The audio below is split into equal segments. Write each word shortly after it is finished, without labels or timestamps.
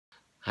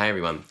Hi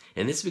everyone.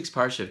 In this week's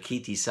parsha of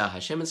Tisa,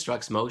 Hashem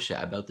instructs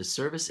Moshe about the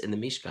service in the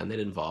Mishkan that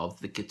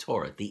involved the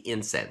Ketoret, the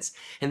incense.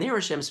 And there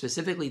Hashem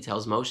specifically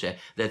tells Moshe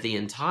that the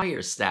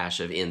entire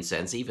stash of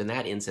incense, even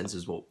that incense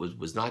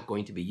was not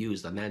going to be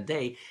used on that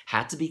day,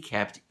 had to be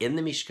kept in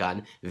the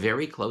Mishkan,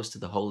 very close to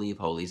the Holy of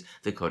Holies,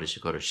 the Kodesh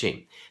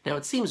HaKodeshim. Now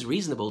it seems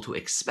reasonable to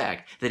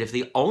expect that if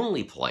the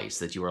only place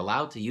that you were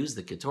allowed to use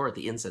the Ketoret,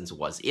 the incense,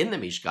 was in the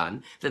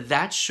Mishkan,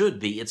 that should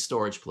be its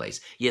storage place.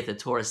 Yet the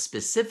Torah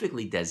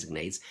specifically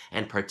designates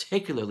and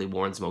particularly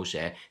warns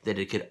Moshe that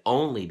it could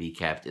only be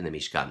kept in the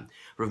Mishkan.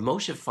 Rav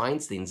Moshe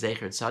Feinstein,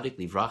 Zecher Tzadik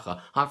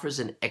Livracha, offers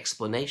an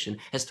explanation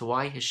as to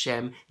why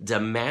Hashem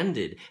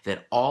demanded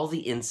that all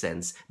the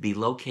incense be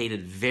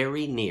located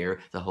very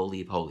near the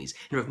Holy of Holies.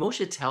 And Rav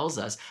Moshe tells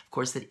us, of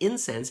course, that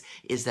incense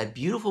is that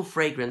beautiful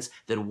fragrance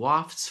that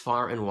wafts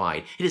far and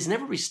wide. It is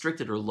never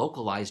restricted or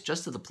localized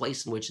just to the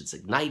place in which it's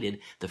ignited.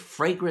 The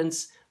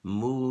fragrance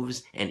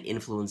moves and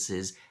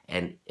influences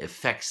and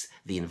affects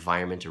the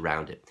environment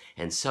around it.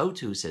 And so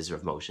too, says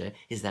Rav Moshe,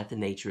 is that the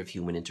nature of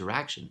human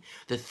interaction.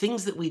 The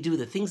things that we do,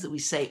 the things that we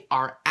say,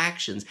 our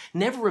actions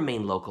never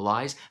remain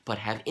localized, but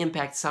have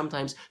impact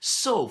sometimes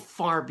so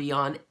far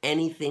beyond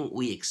anything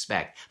we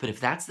expect. But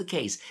if that's the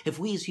case, if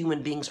we as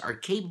human beings are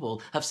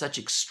capable of such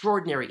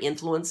extraordinary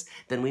influence,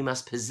 then we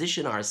must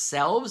position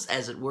ourselves,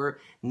 as it were,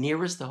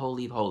 nearest the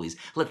Holy of Holies.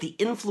 Let the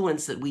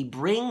influence that we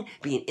bring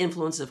be an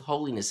influence of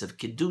holiness, of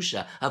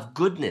kedusha, of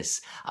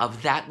goodness,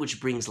 of that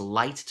which brings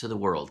light to the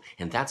world.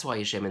 And that's why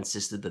Hashem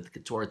insisted that the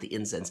Ketoret, the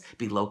incense,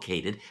 be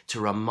located,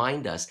 to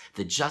remind us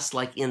that just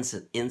like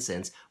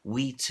incense,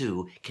 we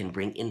too can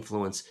bring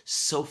influence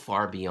so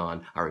far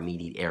beyond our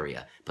immediate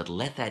area. But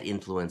let that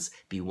influence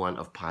be one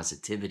of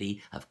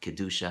positivity, of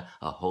kedusha,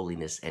 of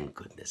holiness and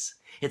goodness.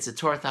 It's a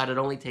Torah thought. It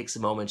only takes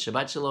a moment.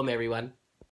 Shabbat shalom, everyone.